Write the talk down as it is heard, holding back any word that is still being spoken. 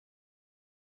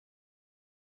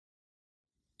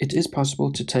It is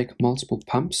possible to take multiple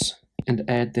pumps and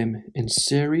add them in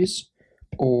series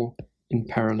or in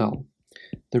parallel.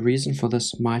 The reason for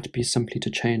this might be simply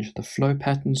to change the flow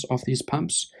patterns of these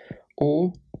pumps,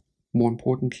 or more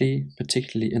importantly,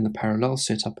 particularly in the parallel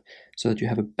setup, so that you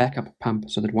have a backup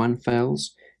pump so that one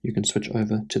fails, you can switch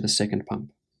over to the second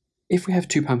pump. If we have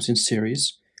two pumps in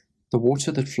series, the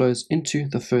water that flows into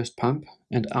the first pump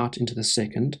and out into the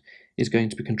second is going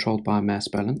to be controlled by a mass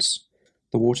balance.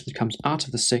 The water that comes out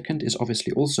of the second is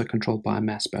obviously also controlled by a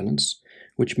mass balance,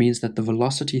 which means that the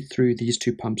velocity through these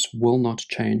two pumps will not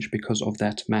change because of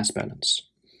that mass balance.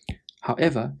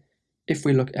 However, if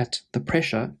we look at the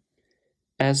pressure,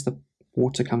 as the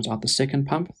water comes out the second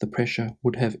pump, the pressure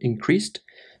would have increased,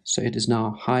 so it is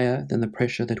now higher than the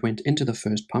pressure that went into the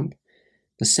first pump.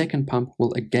 The second pump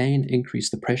will again increase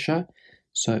the pressure,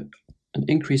 so an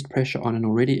increased pressure on an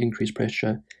already increased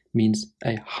pressure means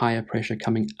a higher pressure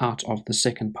coming out of the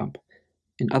second pump.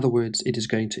 In other words, it is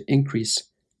going to increase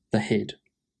the head.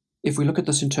 If we look at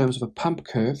this in terms of a pump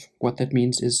curve, what that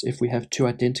means is if we have two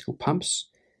identical pumps,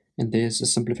 and there's a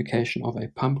simplification of a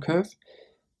pump curve,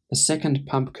 the second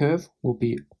pump curve will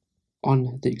be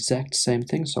on the exact same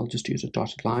thing, so I'll just use a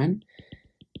dotted line.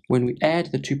 When we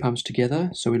add the two pumps together,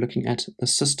 so we're looking at the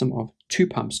system of two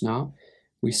pumps now,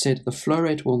 we said the flow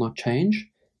rate will not change.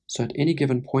 So at any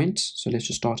given point, so let's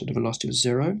just start at a velocity of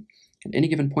 0. At any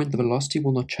given point, the velocity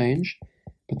will not change,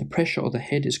 but the pressure or the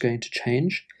head is going to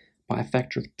change by a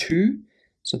factor of 2.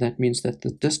 So that means that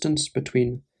the distance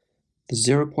between the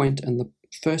 0 point and the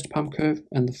first pump curve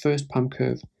and the first pump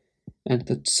curve and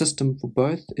the system for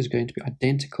both is going to be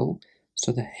identical,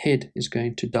 so the head is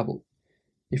going to double.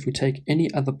 If we take any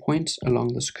other point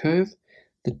along this curve,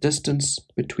 the distance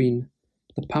between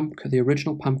the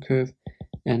original pump curve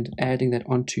and adding that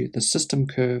onto the system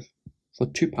curve for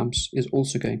two pumps is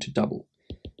also going to double.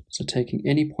 So taking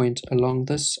any point along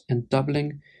this and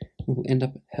doubling, we will end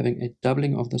up having a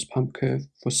doubling of this pump curve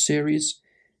for series,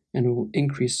 and we will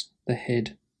increase the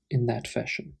head in that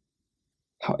fashion.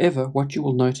 However, what you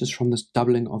will notice from this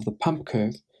doubling of the pump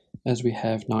curve, as we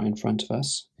have now in front of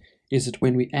us, is that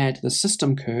when we add the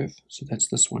system curve, so that's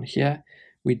this one here,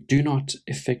 we do not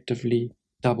effectively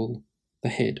double the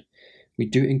head. We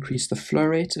do increase the flow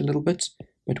rate a little bit,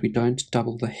 but we don't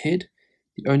double the head.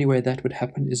 The only way that would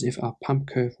happen is if our pump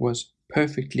curve was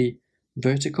perfectly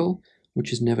vertical,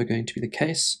 which is never going to be the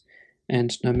case.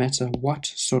 And no matter what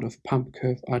sort of pump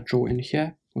curve I draw in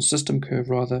here, or system curve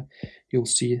rather, you'll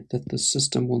see that the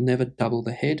system will never double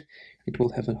the head. It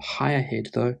will have a higher head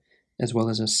though, as well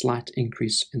as a slight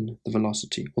increase in the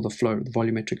velocity or the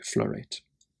volumetric flow rate.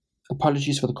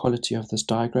 Apologies for the quality of this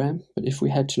diagram, but if we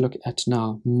had to look at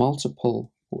now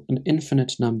multiple or an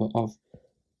infinite number of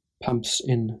pumps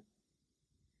in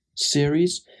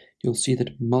series, you'll see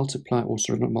that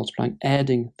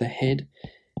adding the head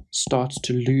starts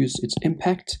to lose its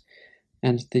impact,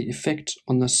 and the effect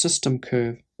on the system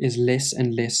curve is less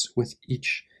and less with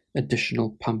each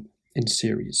additional pump in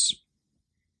series.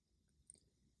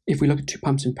 If we look at two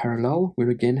pumps in parallel, we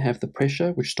again have the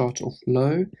pressure which starts off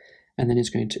low and then is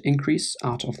going to increase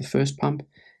out of the first pump,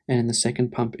 and in the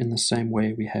second pump in the same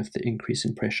way we have the increase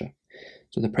in pressure.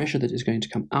 So the pressure that is going to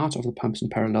come out of the pumps in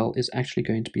parallel is actually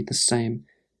going to be the same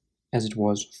as it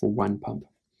was for one pump.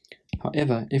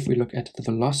 However, if we look at the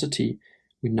velocity,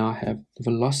 we now have the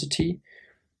velocity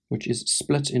which is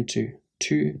split into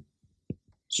two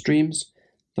streams.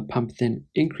 The pump then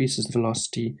increases the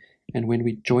velocity, and when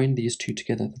we join these two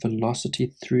together, the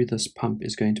velocity through this pump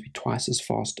is going to be twice as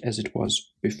fast as it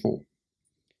was before.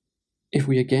 If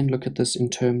we again look at this in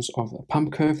terms of a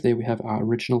pump curve, there we have our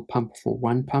original pump for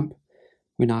one pump.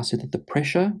 We now see that the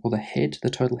pressure, or the head, the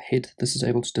total head that this is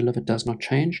able to deliver does not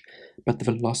change, but the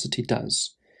velocity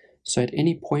does. So at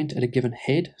any point at a given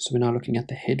head, so we're now looking at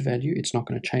the head value, it's not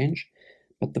going to change,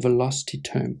 but the velocity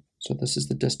term, so this is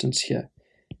the distance here,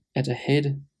 at a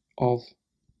head of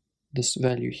this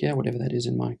value here, whatever that is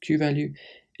in my Q value,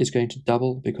 is going to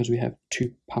double because we have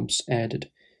two pumps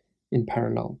added in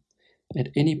parallel. At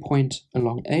any point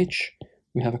along H,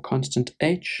 we have a constant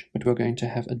H, but we're going to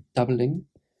have a doubling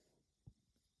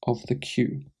of the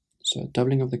Q. So a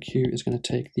doubling of the Q is going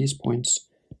to take these points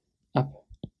up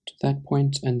to that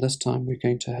point, and this time we're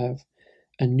going to have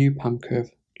a new pump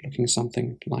curve looking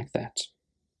something like that.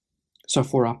 So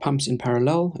for our pumps in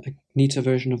parallel, a neater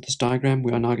version of this diagram,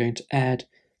 we are now going to add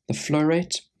the flow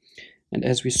rate, and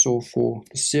as we saw for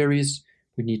the series,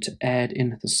 we need to add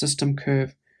in the system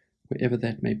curve, wherever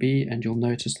that may be, and you'll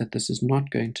notice that this is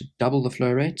not going to double the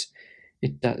flow rate.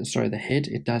 The head.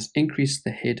 It does increase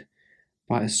the head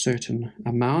by a certain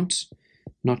amount,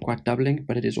 not quite doubling,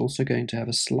 but it is also going to have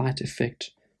a slight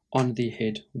effect on the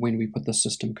head when we put the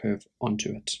system curve onto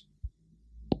it.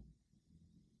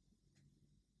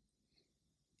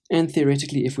 And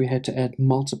theoretically, if we had to add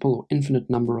multiple or infinite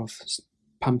number of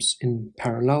pumps in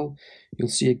parallel, you'll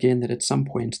see again that at some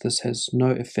point this has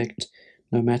no effect,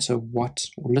 no matter what,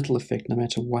 or little effect, no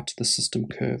matter what the system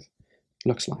curve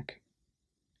looks like.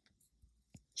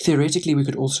 Theoretically, we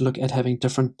could also look at having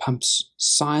different pumps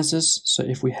sizes. So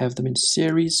if we have them in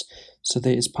series, so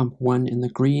there is pump 1 in the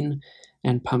green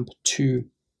and pump 2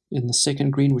 in the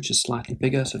second green, which is slightly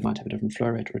bigger, so it might have a different flow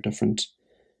rate or a different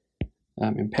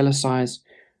impeller size.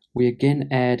 We again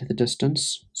add the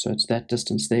distance, so it's that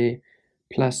distance there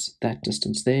plus that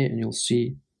distance there, and you'll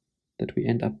see that we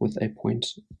end up with a point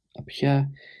up here.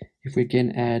 If we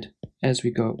again add, as we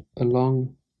go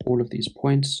along all of these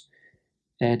points,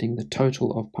 adding the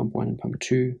total of pump 1 and pump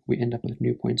 2, we end up with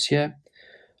new points here.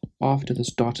 After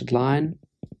this dotted line,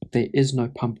 there is no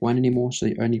pump 1 anymore, so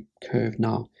the only curve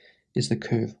now is the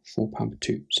curve for pump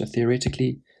 2. So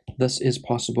theoretically, this is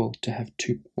possible to have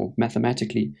two, or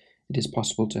mathematically, it is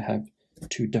possible to have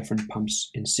two different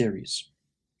pumps in series.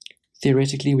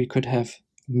 Theoretically, we could have,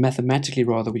 mathematically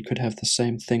rather, we could have the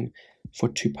same thing for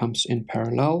two pumps in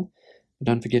parallel. But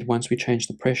don't forget, once we change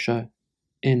the pressure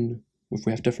in, if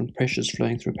we have different pressures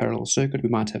flowing through a parallel circuit, we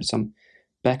might have some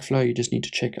backflow. You just need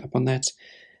to check up on that.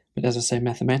 But as I say,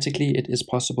 mathematically, it is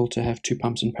possible to have two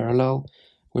pumps in parallel,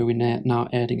 where we're now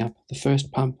adding up the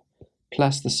first pump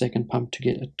plus the second pump to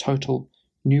get a total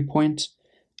new point.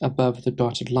 Above the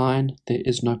dotted line, there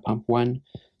is no pump 1,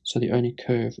 so the only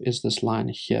curve is this line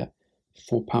here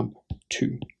for pump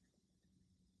 2.